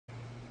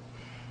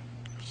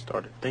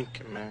Started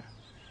thinking, man.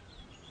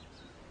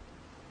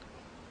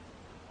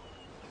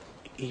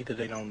 Either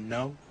they don't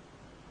know,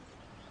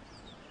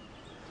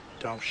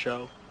 don't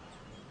show,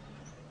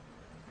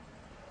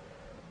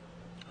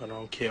 or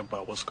don't care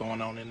about what's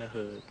going on in the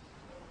hood.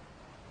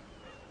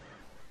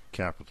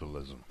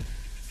 Capitalism.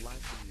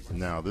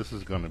 Now, this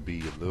is going to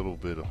be a little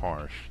bit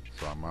harsh,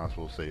 so I might as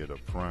well say it up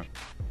front.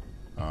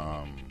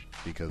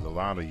 Because a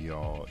lot of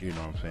y'all, you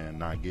know what I'm saying,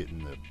 not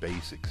getting the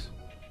basics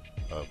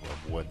of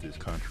what this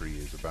country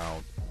is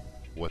about,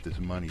 what this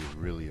money is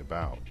really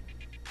about.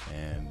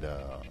 And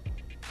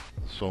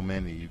so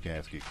many of you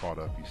guys get caught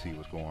up. You see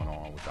what's going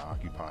on with the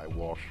Occupy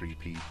Wall Street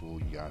people.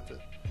 You got the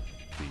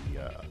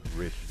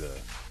rich,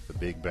 the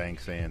big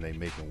banks saying they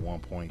making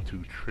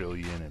 1.2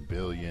 trillion and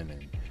billion,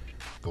 and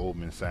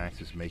Goldman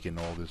Sachs is making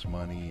all this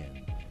money,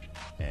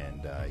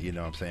 and you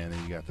know what I'm saying,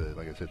 then you got the,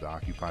 like I said, the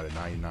Occupy, the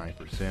 99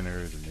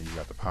 percenters, and then you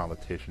got the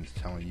politicians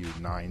telling you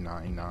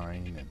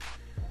 999, and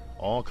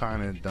all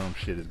kind of dumb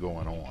shit is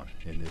going on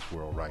in this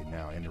world right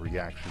now in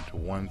reaction to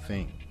one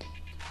thing.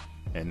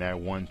 And that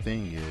one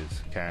thing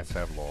is cats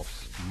have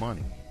lost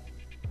money.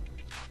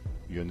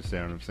 You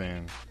understand what I'm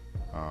saying?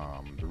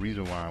 The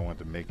reason why I want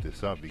to make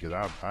this up, because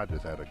I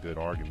just had a good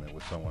argument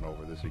with someone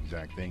over this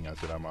exact thing. I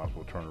said I might as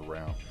well turn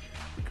around,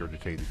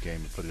 regurgitate the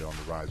game, and put it on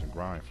the rise and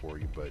grind for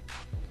you. But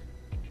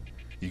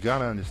you got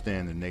to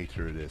understand the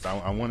nature of this.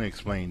 I want to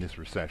explain this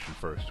recession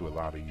first to a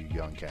lot of you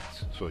young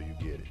cats so you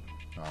get it.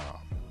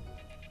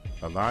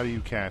 A lot of you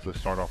cats, let's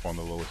start off on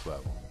the lowest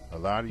level. A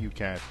lot of you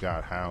cats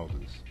got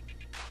houses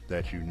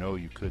that you know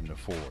you couldn't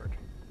afford,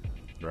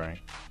 right?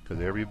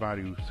 Because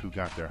everybody who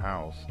got their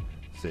house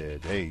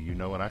said, hey, you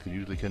know what, I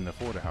usually couldn't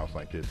afford a house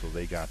like this, so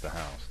they got the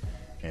house.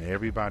 And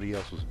everybody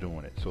else was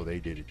doing it, so they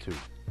did it too.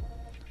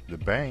 The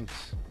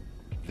banks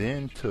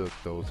then took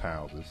those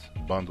houses,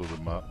 bundled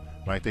them up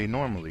like they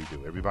normally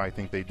do. Everybody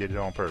think they did it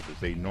on purpose.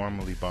 They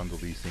normally bundle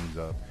these things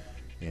up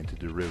into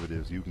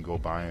derivatives. You can go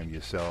buy them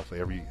yourself.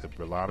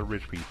 A lot of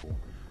rich people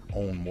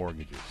own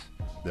mortgages.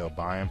 They'll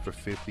buy them for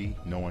 50,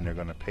 knowing they're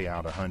going to pay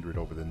out 100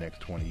 over the next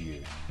 20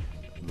 years.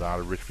 A lot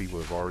of rich people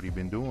have already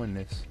been doing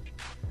this,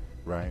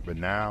 right? But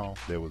now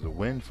there was a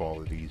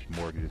windfall of these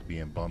mortgages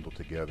being bundled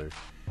together,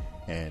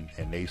 and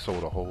they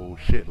sold a whole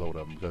shitload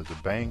of them, because the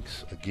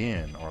banks,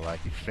 again, are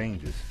like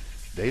exchanges.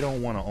 They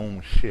don't want to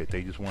own shit.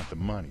 They just want the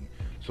money.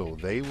 So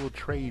they will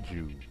trade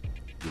you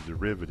the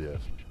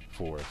derivative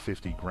for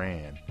 50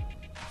 grand,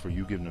 for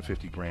you giving them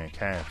 50 grand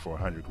cash for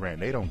 100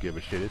 grand. They don't give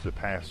a shit. It's a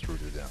pass through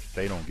to them.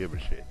 They don't give a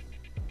shit.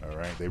 All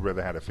right. They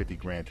rather had a 50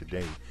 grand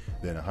today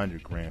than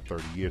 100 grand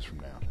 30 years from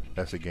now.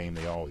 That's a game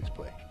they always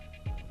play.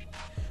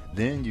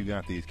 Then you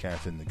got these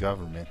cats in the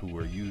government who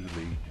are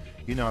usually,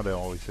 you know, they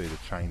always say the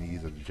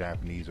Chinese or the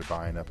Japanese are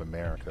buying up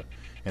America.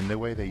 And the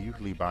way they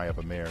usually buy up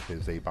America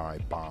is they buy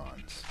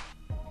bonds.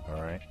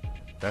 All right.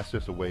 That's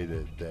just the way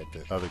that the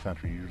other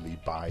countries usually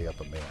buy up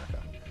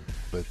America.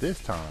 But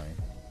this time,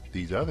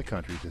 these other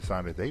countries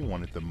decided they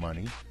wanted the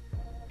money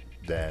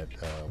that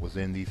was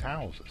in these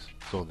houses.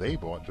 So they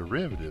bought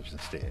derivatives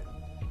instead.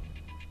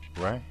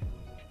 Right?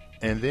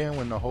 And then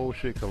when the whole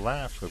shit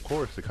collapsed, of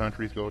course, the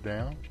countries go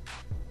down.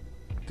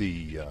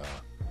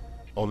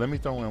 Let me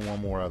throw in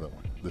one more other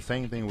one. The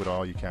same thing with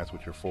all you cats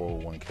with your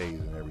 401ks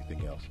and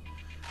everything else.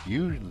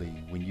 Usually,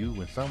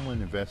 when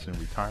someone invests in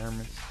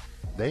retirements,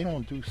 they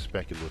don't do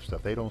speculative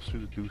stuff. They don't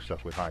do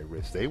stuff with high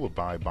risk. They will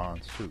buy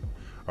bonds too.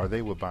 Or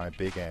they would buy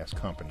big-ass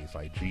companies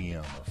like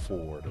GM or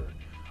Ford,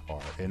 or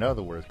in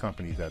other words,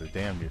 companies that are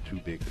damn near too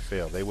big to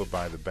fail. They would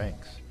buy the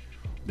banks.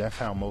 That's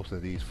how most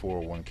of these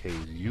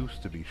 401ks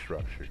used to be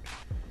structured.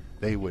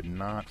 They would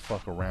not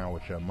fuck around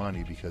with your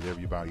money because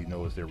everybody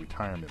knows their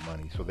retirement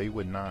money. So they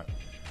would not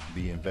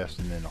be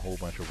investing in a whole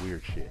bunch of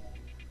weird shit.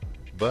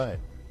 But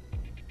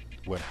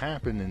what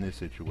happened in this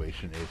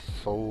situation is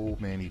so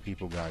many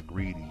people got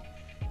greedy,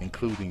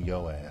 including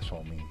your ass,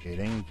 homie. It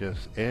ain't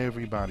just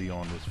everybody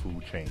on this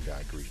food chain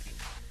got greedy.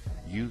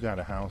 You got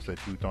a house that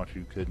you thought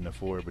you couldn't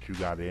afford, but you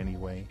got it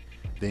anyway.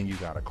 Then you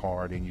got a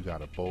car, then you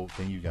got a boat,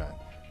 then you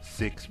got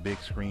 6 big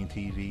screen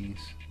TVs.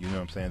 You know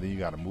what I'm saying? Then you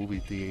got a movie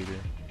theater.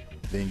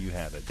 Then you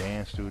had a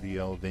dance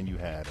studio. Then you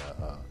had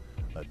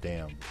a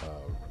damn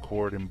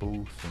recording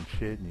booth and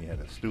shit. And you had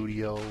a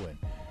studio. And,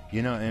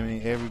 you know, I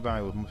mean,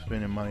 everybody was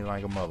spending money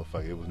like a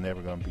motherfucker. It was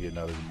never going to be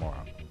another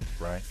tomorrow,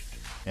 right?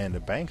 And the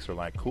banks are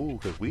like, cool,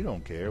 because we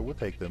don't care. We'll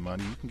take the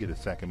money. You can get a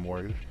second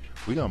mortgage.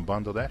 We're going to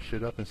bundle that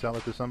shit up and sell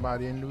it to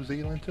somebody in New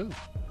Zealand too,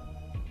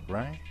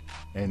 right?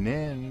 And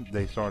then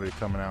they started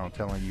coming out and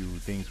telling you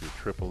things were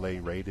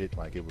AAA rated,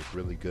 like it was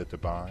really good to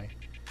buy.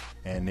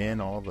 And then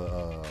all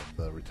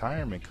the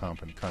retirement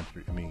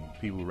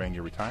people who ran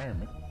your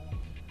retirement,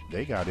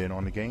 they got in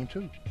on the game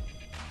too.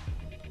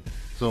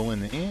 So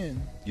in the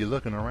end, you're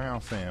looking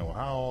around saying, well,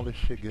 how all this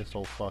shit gets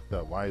so fucked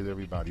up? Why is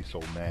everybody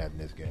so mad in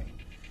this game?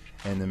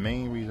 And the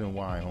main reason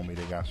why, homie,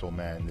 they got so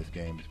mad in this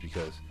game is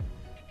because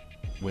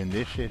when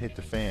this shit hit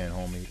the fan,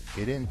 homie,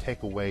 it didn't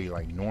take away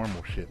like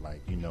normal shit,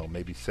 like, you know,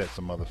 maybe set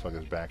some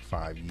motherfuckers back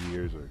 5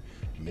 years, or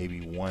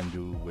maybe one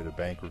dude with a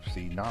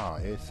bankruptcy. Nah,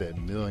 it set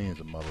millions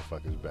of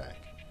motherfuckers back.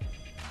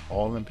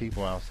 All them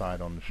people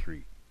outside on the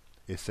street,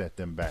 it set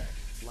them back.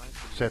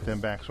 Set them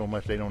back so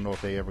much they don't know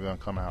if they ever gonna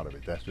come out of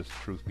it. That's just the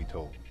truth be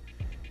told.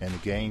 And the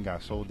gang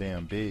got so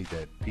damn big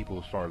that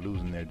people start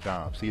losing their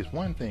jobs. See, it's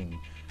one thing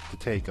to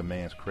take a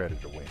man's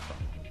credit away from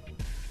him,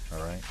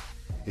 all right?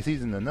 It's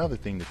even another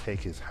thing to take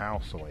his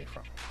house away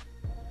from him.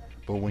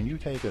 But when you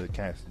take a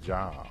cat's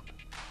job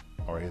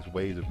or his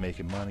ways of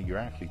making money, you're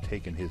actually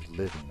taking his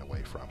living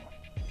away from him.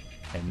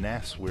 And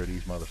that's where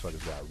these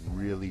motherfuckers got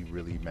really,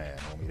 really mad,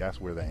 homie.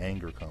 That's where the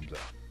anger comes up.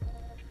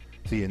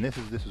 See, and this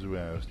is what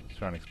I was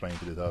trying to explain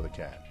to this other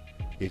cat.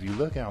 If you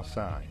look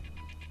outside,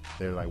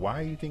 they're like,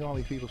 why do you think all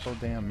these people so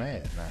damn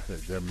mad? And I said,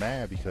 they're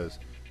mad because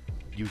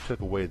you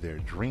took away their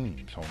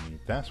dreams, homie.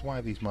 That's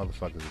why these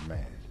motherfuckers are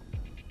mad.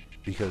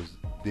 Because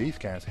these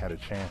cats had a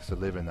chance to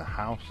live in the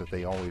house that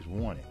they always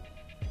wanted.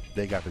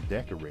 They got to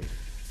decorate it.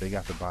 They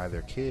got to buy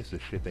their kids the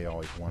shit they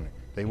always wanted.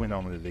 They went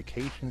on the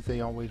vacations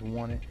they always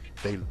wanted.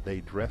 They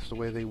dressed the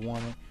way they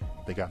wanted.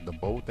 They got the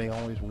boat they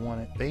always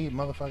wanted. They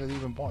motherfuckers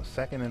even bought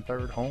second and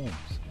third homes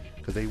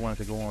because they wanted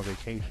to go on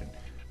vacation.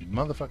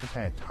 Motherfuckers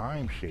had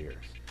timeshares.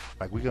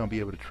 Like, we're going to be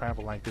able to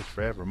travel like this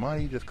forever.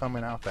 Money just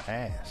coming out the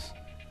ass.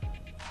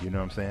 You know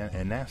what I'm saying?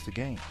 And that's the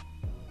game.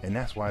 And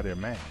that's why they're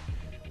mad.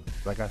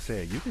 Like I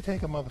said, you could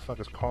take a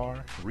motherfucker's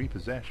car,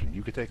 repossession.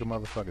 You could take a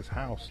motherfucker's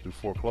house through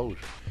foreclosure.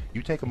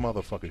 You take a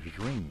motherfucker's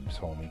dreams,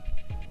 homie,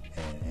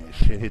 and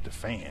shit hit the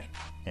fan.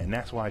 And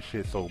that's why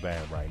shit's so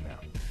bad right now.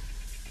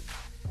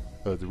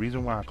 The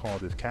reason why I call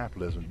this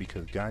capitalism,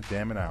 because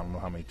goddamn it, I don't know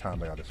how many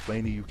times I got to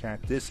explain to you,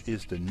 cat, this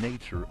is the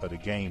nature of the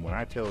game. When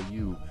I tell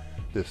you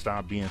to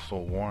stop being so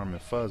warm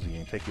and fuzzy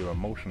and take your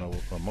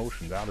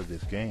emotions out of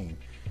this game,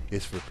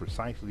 it's for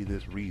precisely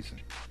this reason.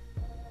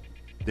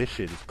 This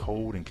shit is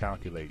cold and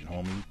calculating,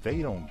 homie.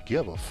 They don't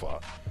give a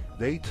fuck.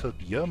 They took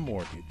your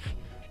mortgage,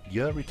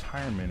 your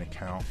retirement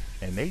account,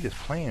 and they just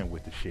playing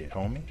with the shit,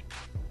 homie.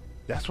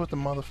 That's what the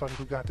motherfuckers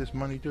who got this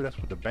money do. That's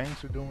what the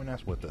banks are doing.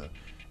 That's what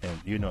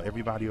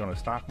everybody on the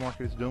stock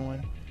market is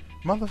doing.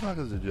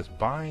 Motherfuckers are just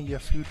buying your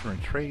future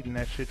and trading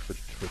that shit for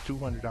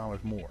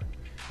 $200 more.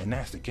 And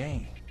that's the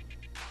game.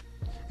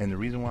 And the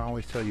reason why I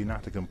always tell you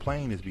not to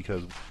complain is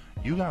because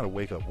you gotta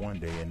wake up one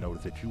day and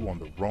notice that you on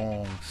the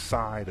wrong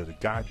side of the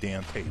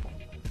goddamn table.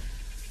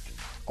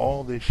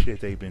 All this shit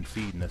they've been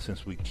feeding us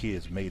since we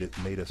kids made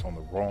us on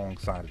the wrong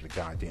side of the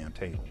goddamn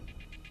table.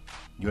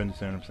 You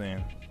understand what I'm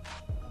saying?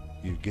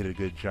 You get a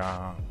good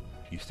job,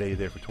 you stay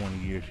there for 20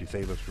 years, you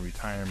save up for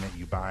retirement,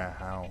 you buy a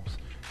house,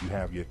 you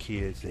have your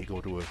kids, they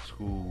go to a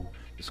school,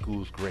 the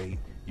school's great,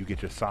 you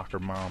get your soccer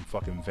mom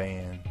fucking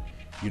van.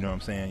 You know what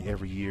I'm saying?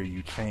 Every year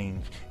you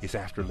change. It's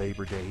after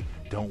Labor Day.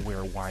 Don't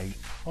wear white.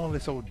 All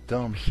this old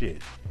dumb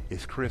shit.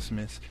 It's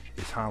Christmas.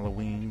 It's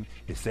Halloween.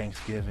 It's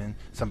Thanksgiving.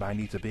 Somebody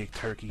needs a big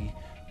turkey.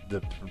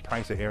 The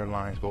price of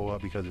airlines go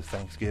up because it's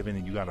Thanksgiving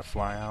and you got to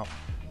fly out.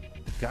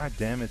 God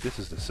damn it, this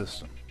is the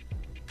system.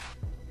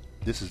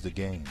 This is the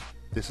game.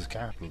 This is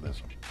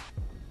capitalism.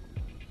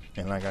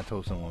 And like I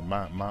told someone,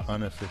 my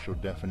unofficial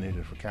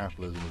definition for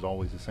capitalism is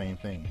always the same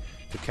thing.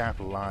 To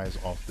capitalize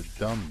off the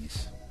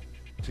dummies.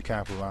 To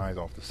capitalize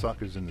off the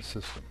suckers in the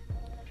system,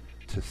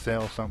 to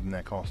sell something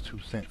that costs 2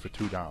 cents for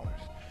 $2,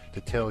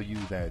 to tell you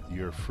that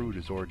your fruit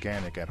is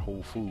organic at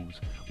Whole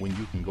Foods when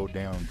you can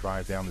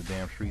drive down the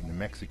damn street and the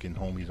Mexican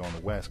homies on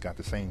the west got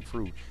the same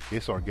fruit.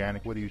 It's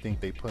organic. What do you think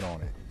they put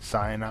on it?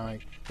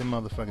 Cyanide? Them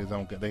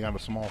motherfuckers they got a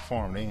small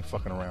farm. They ain't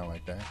fucking around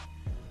like that.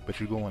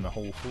 But you go into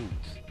Whole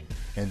Foods.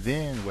 And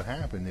then what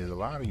happened is a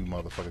lot of you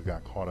motherfuckers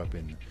got caught up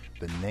in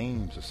the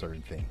names of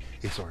certain things.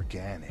 It's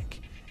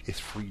organic. It's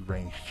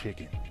free-range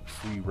chicken,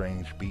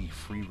 free-range beef,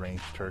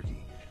 free-range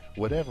turkey,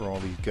 whatever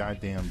all these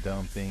goddamn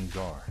dumb things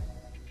are.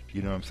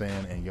 You know what I'm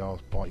saying? And y'all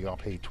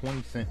paid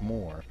 20 cents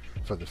more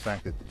for the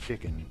fact that the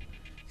chicken,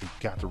 it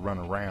got to run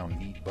around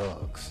and eat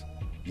bugs.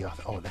 Y'all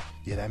thought,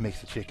 that makes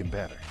the chicken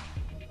better.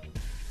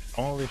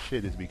 All this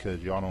shit is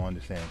because y'all don't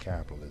understand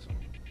capitalism.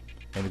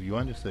 And if you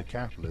understood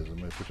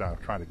capitalism, which I'll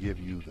try to give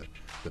you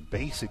the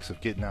basics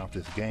of getting out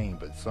this game,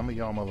 but some of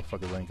y'all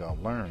motherfuckers ain't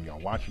gonna learn. Y'all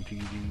watching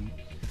TV,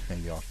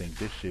 and y'all think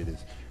this shit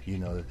is,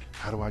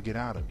 how do I get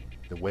out of it?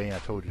 The way I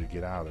told you to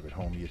get out of it,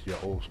 homie, it's your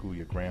old school,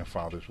 your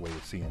grandfather's way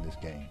of seeing this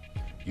game.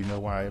 You know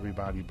why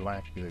everybody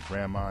black, their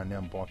grandma and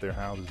them bought their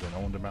houses and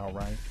owned them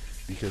outright?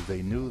 Because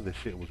they knew the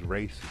shit was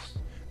racist.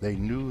 They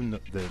knew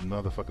the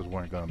motherfuckers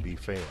weren't gonna be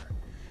fair.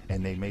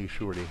 And they made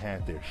sure they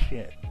had their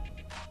shit.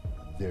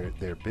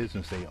 Their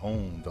business they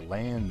own, the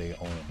land they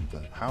own,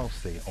 the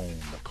house they own,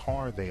 the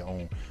car they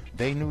own.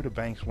 They knew the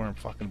banks were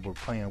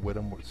playing with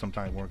them,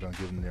 sometimes weren't going to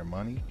give them their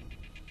money.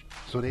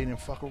 So they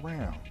didn't fuck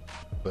around.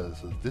 But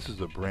this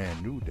is a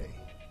brand new day.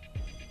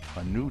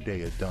 A new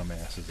day of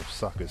dumbasses, of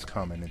suckers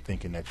coming and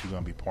thinking that you're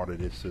going to be part of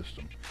this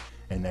system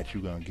and that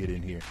you're going to get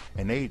in here.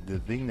 And the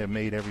thing that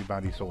made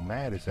everybody so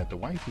mad is that the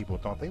white people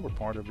thought they were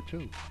part of it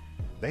too.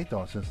 They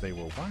thought since they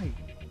were white,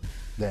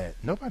 that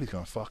nobody's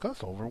gonna fuck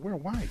us over, we're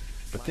white.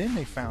 But then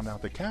they found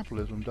out that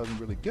capitalism doesn't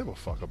really give a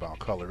fuck about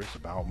color, it's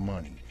about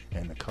money,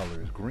 and the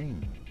color is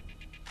green.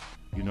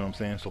 You know what I'm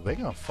saying? So they're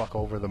going to fuck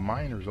over the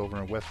miners over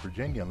in West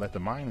Virginia and let the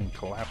mining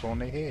collapse on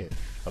their head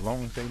as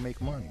long as they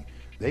make money.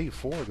 They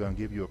for going to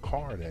give you a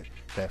car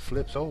that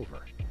flips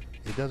over.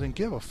 It doesn't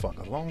give a fuck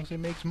as long as it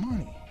makes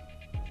money.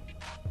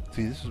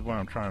 See, this is why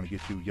I'm trying to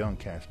get you young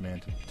cats,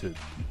 man, to be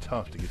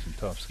tough, to get some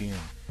tough skin.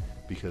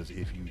 Because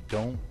if you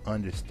don't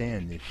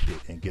understand this shit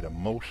and get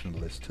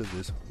emotionless to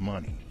this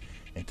money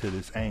and to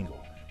this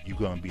angle, you're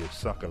going to be a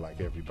sucker like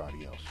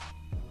everybody else.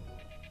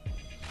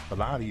 A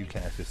lot of you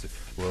cats just say,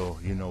 well,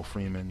 you know,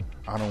 Freeman,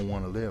 I don't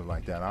want to live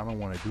like that. I don't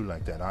want to do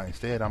like that.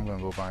 Instead, I'm going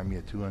to go buy me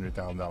a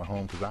 $200,000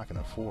 home because I can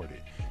afford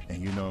it.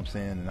 And you know what I'm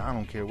saying? And I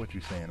don't care what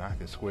you're saying. I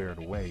can square it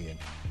away. And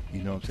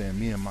you know what I'm saying?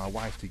 Me and my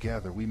wife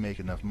together, we make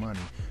enough money.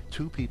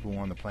 Two people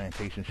on the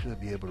plantation should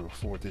be able to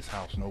afford this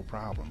house, no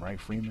problem. Right,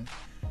 Freeman?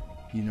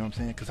 You know what I'm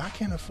saying? Because I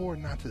can't afford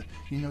not to,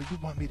 you know, you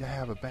want me to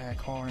have a bad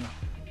car.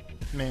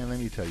 Man, let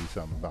me tell you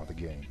something about the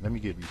game. Let me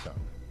give you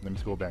something. Let me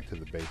just go back to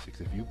the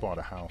basics. If you bought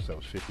a house that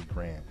was 50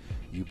 grand,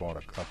 you bought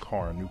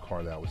a new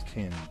car that was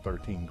 10,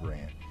 13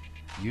 grand,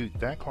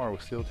 that car will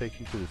still take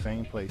you to the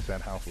same place.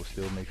 That house will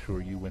still make sure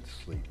you went to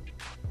sleep.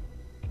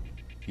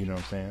 You know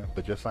what I'm saying?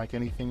 But just like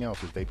anything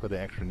else, if they put an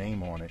extra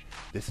name on it,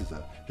 this is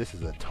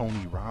a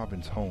Tony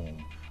Robbins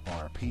home,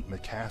 or Pete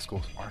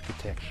McCaskill's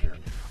architecture,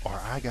 or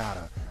I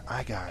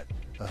got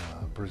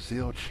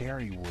Brazil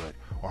cherry wood,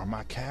 or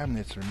my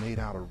cabinets are made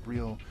out of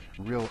real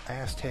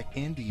Aztec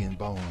Indian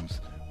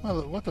bones.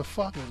 Well, what the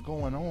fuck is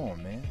going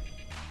on, man?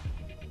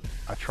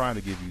 I try to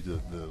give you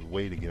the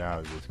way to get out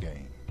of this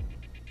game,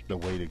 the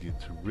way to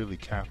really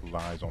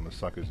capitalize on the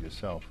suckers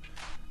yourself.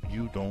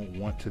 You don't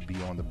want to be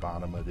on the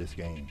bottom of this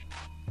game.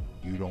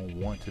 You don't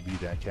want to be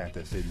that cat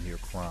that's sitting here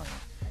crying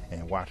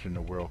and watching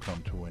the world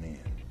come to an end.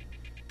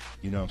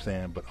 You know what I'm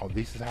saying? But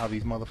this is how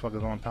these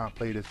motherfuckers on top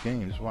play this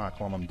game. This is why I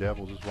call them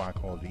devils. This is why I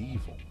call it the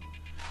evil.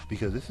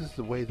 Because this is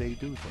the way they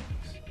do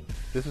things.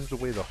 This is the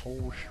way the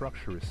whole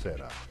structure is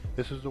set up.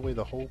 This is the way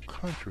the whole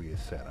country is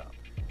set up.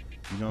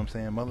 You know what I'm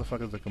saying?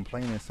 Motherfuckers are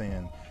complaining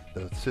saying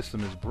the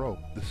system is broke.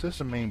 The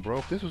system ain't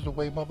broke. This is the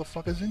way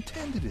motherfuckers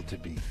intended it to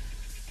be.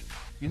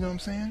 You know what I'm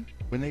saying?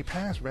 When they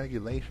pass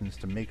regulations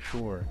to make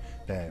sure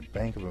that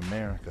Bank of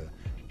America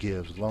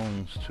gives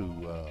loans to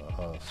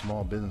a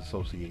small business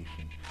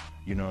association,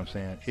 you know what I'm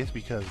saying? It's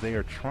because they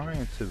are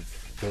trying to,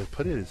 they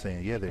put it as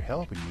saying, yeah, they're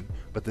helping you,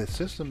 but the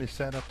system is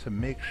set up to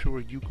make sure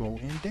you go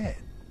in debt.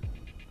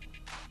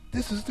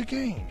 This is the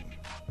game,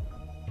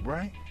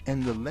 right?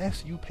 And the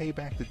less you pay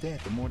back the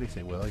debt, the more they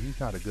say, well, he's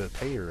not a good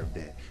payer of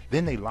debt.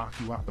 Then they lock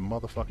you out the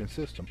motherfucking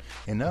system.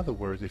 In other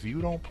words, if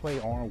you don't play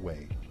our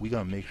way, we're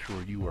going to make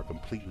sure you are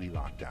completely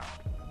locked out.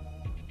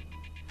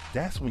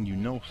 That's when you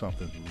know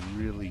something's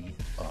really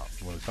up,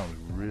 when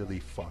something's really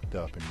fucked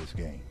up in this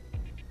game.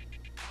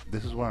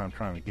 This is why I'm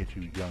trying to get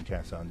you young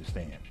cats to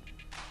understand.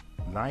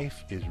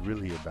 Life is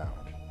really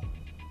about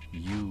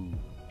you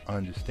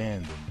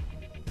understanding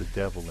the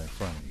devil in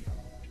front of you.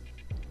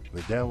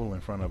 The devil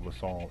in front of us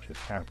all is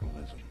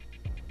capitalism,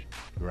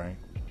 right?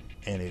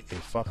 And it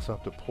fucks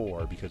up the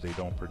poor because they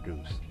don't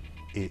produce.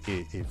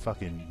 It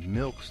fucking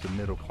milks the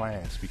middle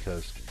class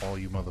because all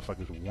you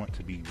motherfuckers want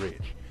to be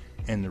rich.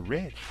 And the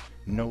rich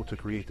know to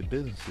create the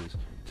businesses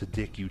to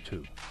dick you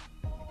too.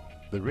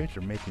 The rich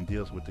are making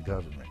deals with the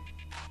government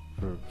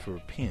for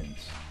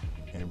pens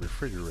and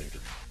refrigerators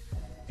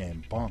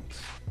and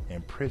bunks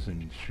and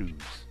prison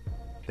shoes.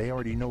 They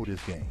already know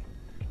this game.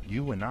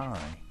 You and I,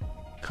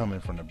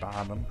 coming from the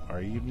bottom, or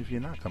even if you're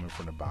not coming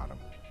from the bottom,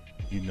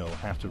 you know,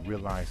 have to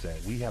realize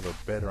that we have a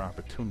better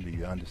opportunity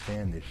to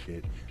understand this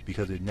shit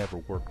because it never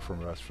worked for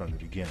us from the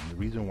beginning. The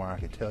reason why I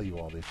can tell you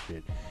all this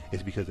shit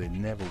is because it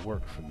never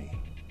worked for me.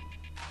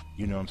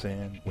 You know what I'm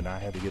saying? When I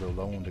had to get a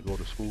loan to go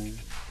to school,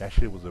 that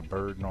shit was a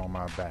burden on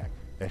my back.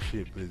 That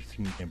shit was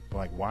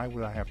like, why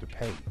would I have to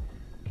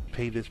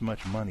pay this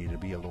much money to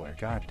be a lawyer?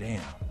 God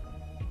damn.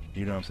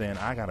 You know what I'm saying?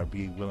 I gotta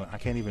be willing. I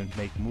can't even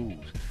make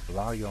moves. A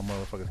lot of y'all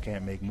motherfuckers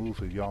can't make moves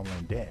because y'all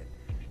in debt.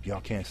 Y'all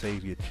can't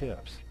save your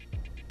chips.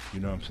 You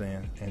know what I'm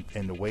saying?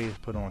 And the way it's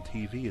put on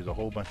TV is a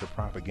whole bunch of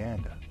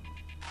propaganda.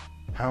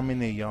 How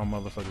many of y'all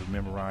motherfuckers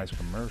memorize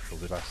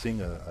commercials? If I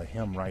sing a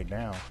hymn right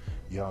now,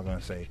 y'all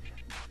gonna say,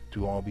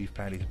 to all beef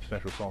patties,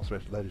 special sauce,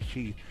 special lettuce,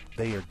 cheese.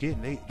 They are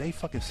getting, they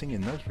fucking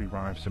singing nursery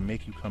rhymes to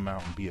make you come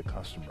out and be a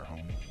customer,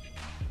 homie.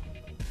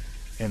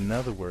 In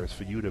other words,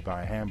 for you to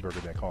buy a hamburger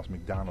that costs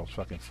McDonald's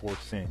fucking 4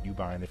 cents, you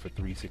buying it for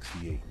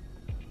 $3.68.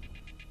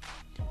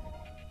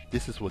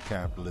 This is what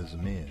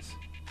capitalism is.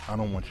 I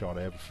don't want y'all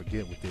to ever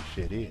forget what this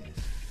shit is.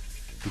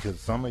 Because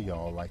some of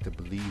y'all like to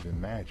believe in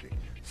magic.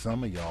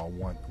 Some of y'all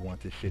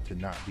want this shit to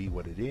not be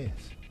what it is.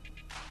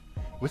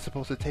 We're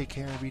supposed to take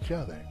care of each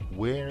other.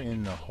 Where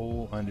in the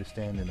whole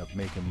understanding of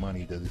making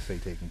money does it say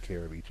taking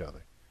care of each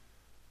other?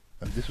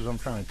 And this is what I'm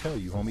trying to tell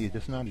you, homie. It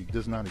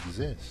does not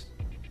exist,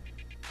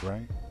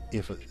 right?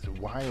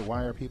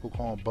 Why are people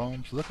called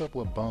bums? Look up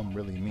what bum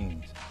really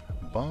means.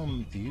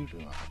 Bum,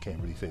 usually, I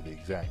can't really say the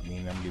exact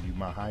meaning. I'm gonna give you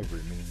my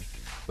hybrid meaning,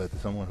 but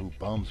someone who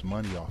bums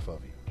money off of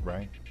you,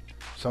 right?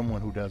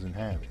 Someone who doesn't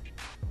have it.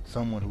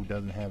 Someone who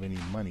doesn't have any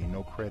money,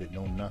 no credit,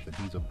 no nothing.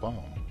 He's a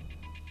bum.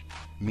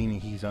 meaning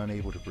he's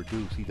unable to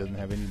produce. He doesn't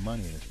have any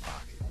money in his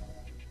pocket,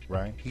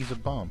 right? He's a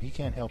bum. He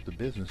can't help the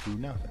business do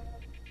nothing.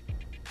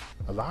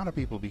 A lot of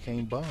people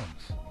became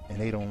bums, and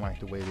they don't like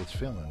the way it's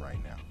feeling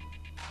right now.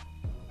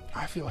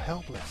 I feel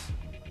helpless.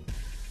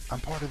 I'm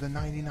part of the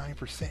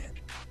 99%.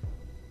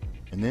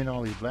 And then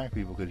all these black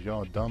people, because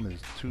y'all dumb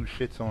as two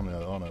shits on a,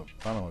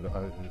 I don't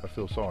know, I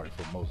feel sorry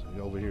for most of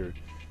you over here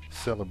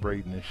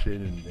celebrating this shit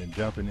and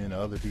jumping into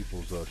other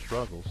people's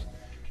struggles.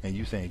 And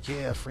you saying,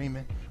 yeah,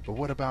 Freeman, but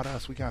what about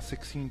us? We got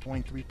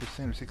 16.3% or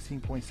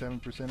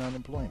 16.7%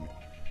 unemployment.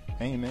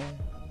 Hey, man,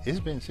 it's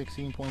been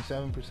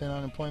 16.7%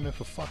 unemployment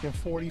for fucking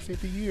 40,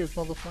 50 years,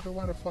 motherfucker.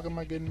 Why the fuck am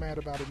I getting mad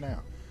about it now?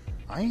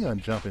 I ain't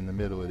gonna jump in the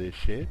middle of this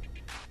shit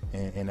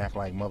and act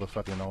like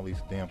motherfucking all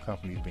these damn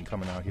companies been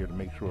coming out here to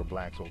make sure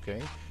blacks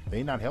okay.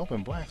 They not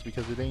helping blacks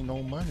because there ain't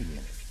no money in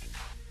it,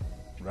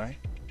 right?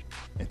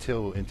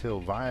 Until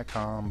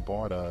Viacom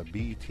bought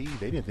BT,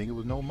 they didn't think it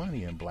was no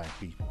money in black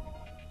people,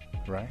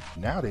 right?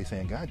 Now they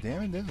saying, God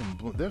damn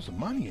it, there's some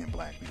money in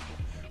black people.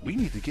 We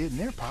need to get in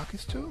their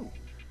pockets too.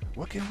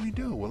 What can we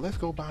do? Well, let's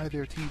go buy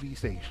their TV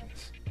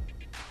stations.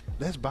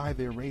 Let's buy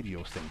their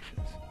radio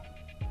stations.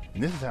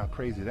 And this is how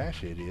crazy that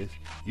shit is.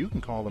 You can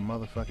call a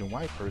motherfucking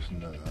white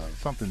person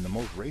something the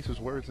most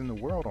racist words in the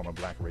world on a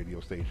black radio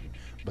station.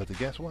 But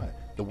guess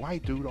what? The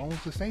white dude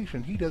owns the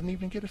station. He doesn't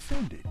even get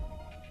offended.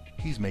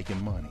 He's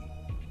making money.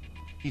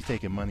 He's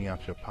taking money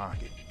out your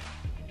pocket.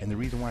 And the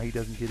reason why he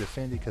doesn't get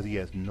offended, because he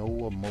has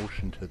no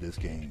emotion to this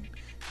game.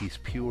 He's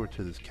pure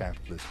to this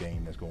capitalist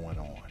game that's going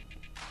on.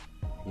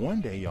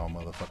 One day y'all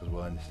motherfuckers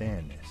will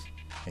understand this.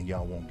 And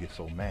y'all won't get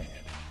so mad.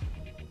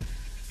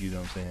 You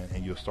know what I'm saying?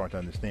 And you'll start to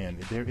understand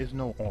that there is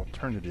no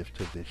alternative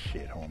to this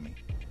shit, homie.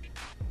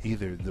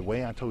 Either the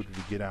way I told you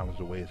to get out is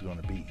the way it's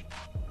going to be.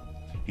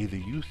 Either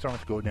you start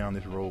to go down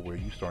this road where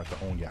you start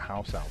to own your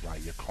house outright,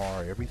 your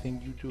car,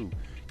 everything you do,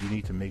 you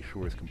need to make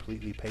sure it's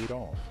completely paid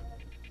off.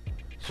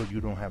 So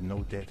you don't have no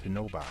debt to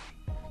nobody.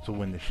 So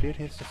when the shit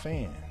hits the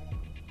fan,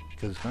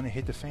 because it's going to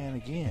hit the fan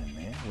again,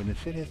 man. When the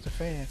shit hits the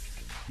fan,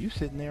 you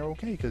sitting there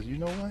okay, because you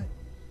know what?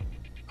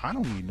 I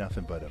don't need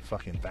nothing but a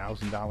fucking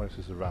 $1,000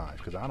 to survive,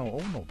 because I don't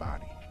owe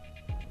nobody.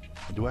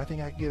 And do I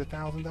think I can get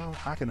 $1,000?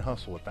 I can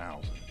hustle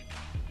 1,000.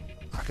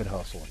 I could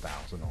hustle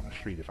 1,000 on the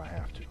street if I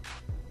have to,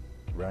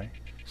 right?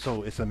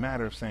 So it's a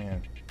matter of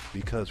saying,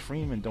 because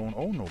Freeman don't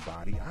owe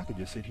nobody, I could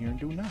just sit here and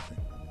do nothing.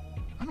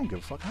 I don't give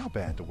a fuck how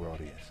bad the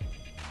world is.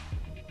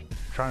 I'm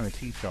trying to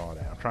teach y'all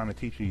that. I'm trying to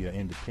teach you your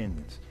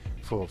independence.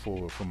 For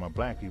my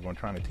black people, I'm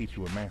trying to teach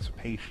you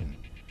emancipation.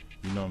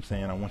 You know what I'm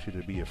saying? I want you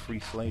to be a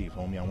free slave,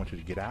 homie. I want you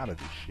to get out of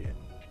this shit.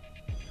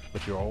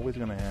 But you're always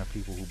going to have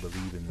people who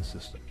believe in the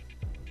system.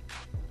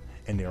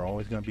 And they're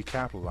always going to be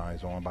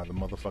capitalized on by the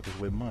motherfuckers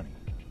with money.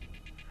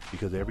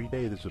 Because every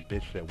day there's a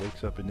bitch that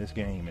wakes up in this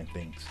game and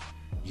thinks,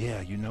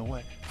 yeah, you know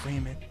what,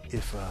 Freeman,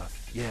 if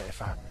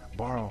I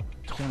borrow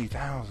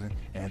 $20,000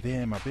 and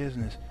then my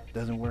business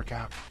doesn't work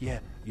out, yeah,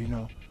 you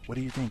know, what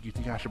do you think? You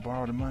think I should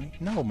borrow the money?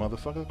 No,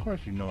 motherfucker, of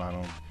course you know I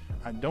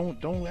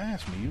don't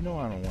ask me. You know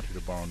I don't want you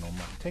to borrow no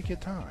money. Take your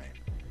time.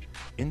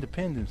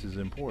 Independence is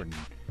important.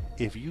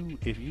 If you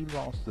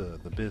lost the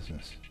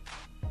business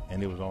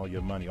and it was all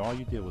your money, all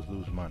you did was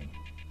lose money.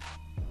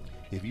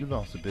 If you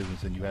lost the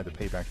business and you had to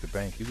pay back the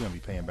bank, you're going to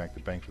be paying back the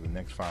bank for the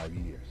next 5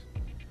 years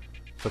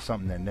for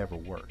something that never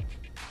worked.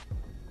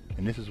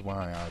 And this is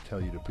why I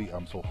tell you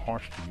I'm so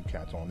harsh to you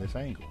cats on this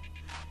angle.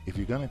 If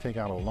you're going to take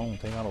out a loan,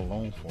 take out a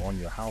loan on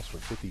your house for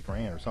 50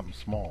 grand or something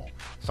small,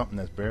 something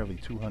that's barely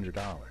 $200.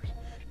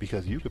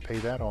 Because you could pay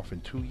that off in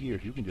 2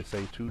 years. You can just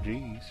save 2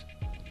 G's,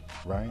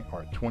 right?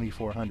 Or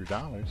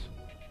 $2,400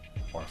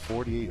 or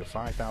 $48,000 or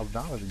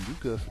 $5,000 and you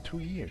good for 2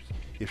 years.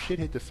 If shit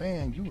hit the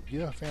fan,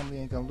 your family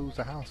ain't gonna lose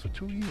the house for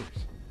 2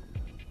 years.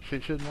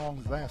 Shit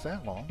shouldn't last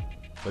that long.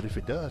 But if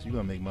it does, you're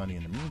gonna make money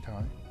in the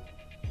meantime.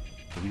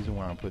 The reason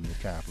why I'm putting this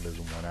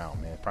capitalism one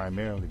out, man,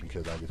 primarily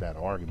because I just had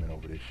an argument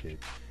over this shit.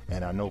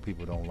 And I know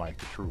people don't like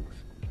the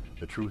truth.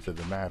 The truth of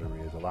the matter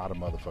is a lot of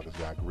motherfuckers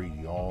got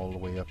greedy all the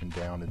way up and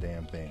down the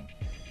damn thing.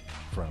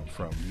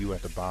 From you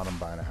at the bottom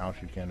buying a house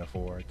you can't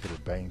afford, to the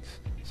banks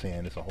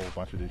saying it's a whole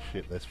bunch of this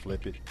shit, let's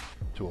flip it,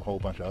 to a whole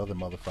bunch of other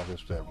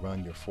motherfuckers that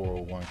run your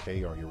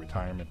 401k or your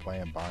retirement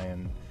plan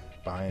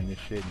buying this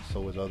shit, and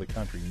so is other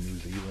countries, New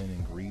Zealand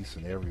and Greece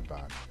and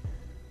everybody.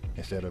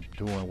 Instead of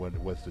doing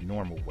what's the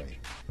normal way.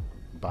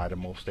 Buy the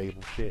most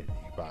stable shit.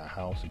 You buy a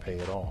house and pay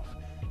it off.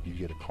 You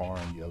get a car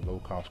and a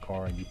low-cost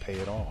car and you pay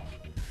it off.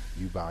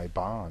 You buy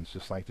bonds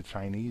just like the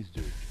Chinese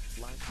do.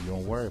 You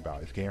don't worry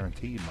about it. It's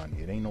guaranteed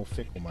money. It ain't no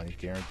fickle money.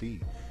 It's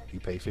guaranteed. You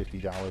pay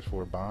 $50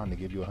 for a bond, they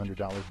give you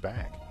 $100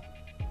 back.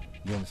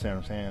 You understand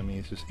what I'm saying? I mean,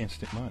 it's just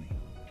instant money.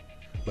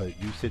 But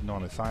you sitting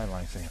on the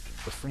sideline saying,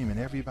 but Freeman,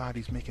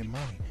 everybody's making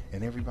money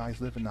and everybody's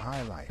living the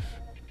high life.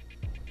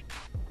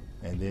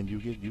 And then you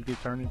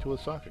get turned into a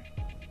sucker.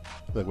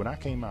 Look, when I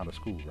came out of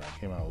school, right, I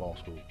came out of law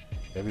school,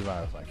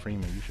 everybody was like,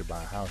 Freeman, you should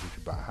buy a house. You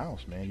should buy a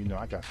house, man. You know,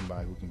 I got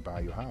somebody who can buy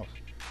your house.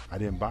 I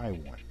didn't buy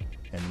one.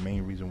 And the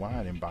main reason why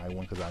I didn't buy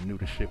one, because I knew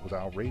the shit was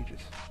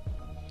outrageous.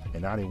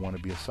 And I didn't want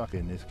to be a sucker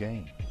in this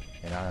game.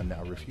 And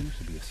I refuse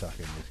to be a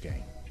sucker in this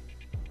game.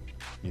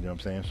 You know what I'm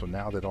saying? So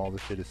now that all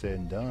this shit is said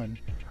and done,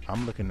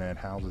 I'm looking at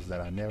houses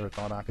that I never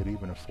thought I could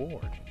even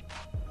afford.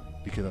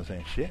 Because I'm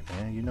saying, shit,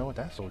 man, you know what?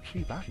 That's so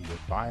cheap. I can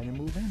just buy it and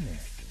move in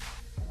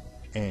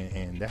there.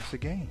 And that's the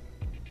game.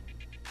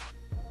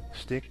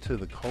 Stick to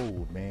the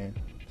code, man.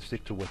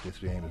 Stick to what this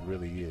game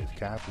really is.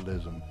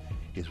 Capitalism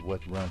is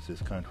what runs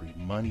this country.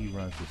 Money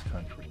runs this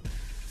country.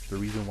 The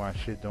reason why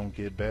shit don't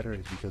get better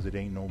is because it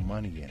ain't no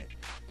money in it.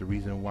 The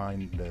reason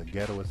why the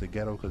ghetto is the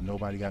ghetto because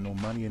nobody got no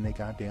money in their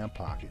goddamn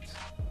pockets.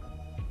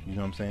 You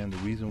know what I'm saying? The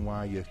reason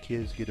why your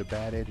kids get a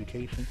bad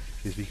education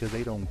is because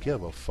they don't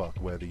give a fuck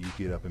whether you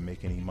get up and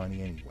make any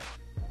money anyway.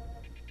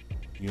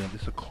 You know,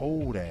 it's a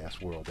cold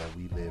ass world that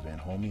we live in,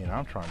 homie, and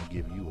I'm trying to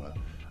give you a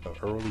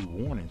early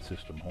warning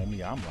system,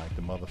 homie. I'm like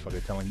the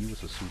motherfucker telling you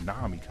it's a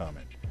tsunami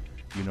coming.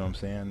 You know what I'm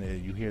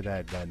saying? You hear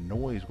that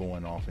noise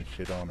going off and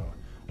shit on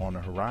the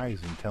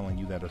horizon telling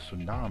you that a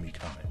tsunami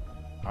coming.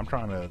 I'm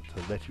trying to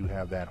let you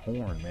have that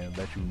horn, man,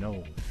 let you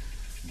know.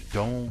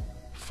 Don't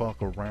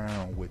fuck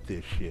around with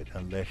this shit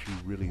unless you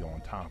really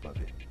on top of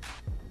it.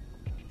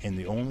 And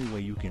the only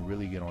way you can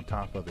really get on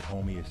top of it,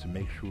 homie, is to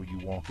make sure you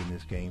walk in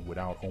this game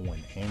without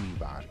owing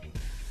anybody.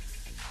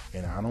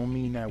 And I don't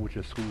mean that with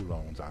your school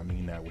loans. I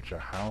mean that with your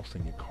house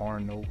and your car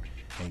note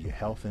and your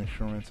health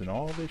insurance and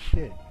all this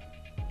shit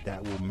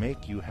that will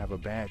make you have a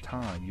bad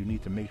time. You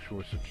need to make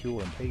sure it's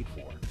secure and paid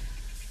for.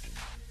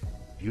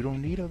 You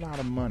don't need a lot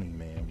of money,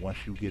 man, once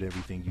you get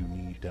everything you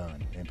need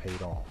done and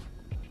paid off.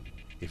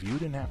 If you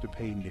didn't have to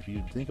pay, if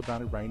you think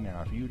about it right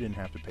now, if you didn't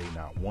have to pay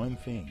not one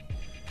thing,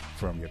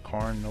 from your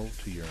car note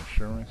to your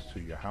insurance to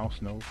your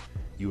house note,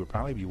 you would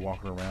probably be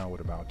walking around with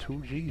about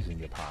 2 G's in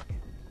your pocket.